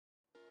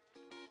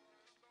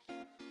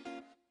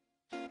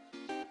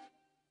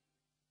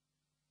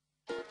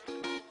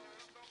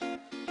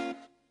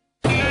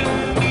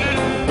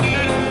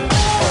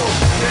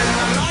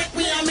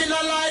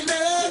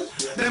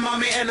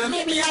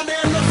enemy, me and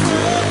them no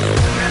friend.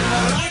 Them no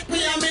like me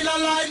and me no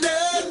like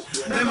them.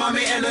 Them are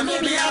me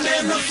enemy, me and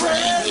them no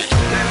friend.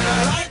 Them no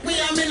like me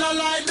and me no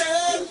like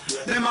them.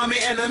 Them are me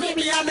enemy,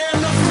 me and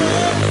them no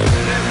friend.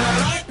 Them no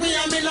like me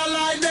and me no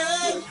like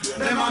them.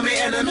 Them are me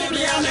enemy,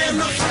 me and them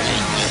no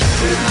friend.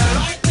 Them no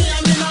like me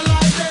and me no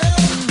like them.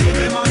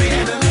 Them are me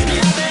enemy, me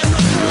and them no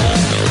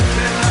friend.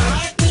 Them no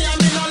like me and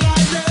me no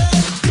like them.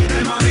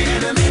 Them are me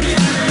enemy, me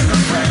and them no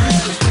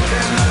friend.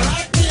 Them no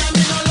like me and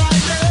me no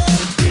like them.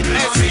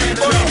 Them are me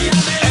enemy, me and them no friend. Them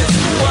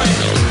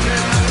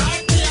no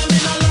like me and me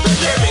no like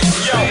them.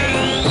 Yo,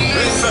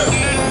 listen.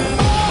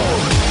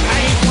 I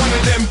ain't one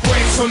of them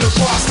boys on the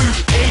grass who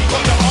ain't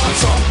got the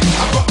answer.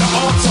 I got the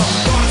answer.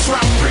 Dance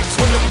round bricks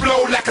when the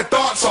blow like a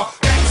dancer.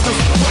 Gangsters,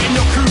 put in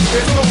your crew,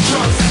 there's no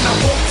chance. And I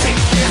won't take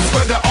yes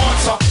for the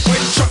answer.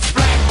 When shots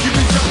black, you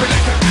be jumping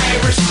like an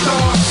Irish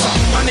dancer.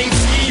 My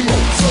name's Emo,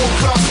 so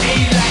class A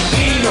like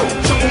Nino.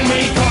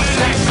 Troublemakers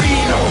like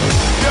Reno.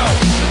 Yo,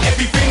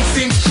 everything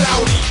seems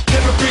cloudy.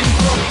 Never been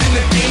robbed in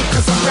the game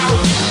cause I'm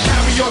rowdy.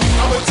 Carry on,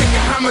 I will take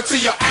a hammer to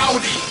your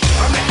Audi.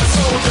 I'm like a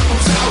soldier from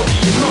Saudi,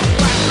 you know.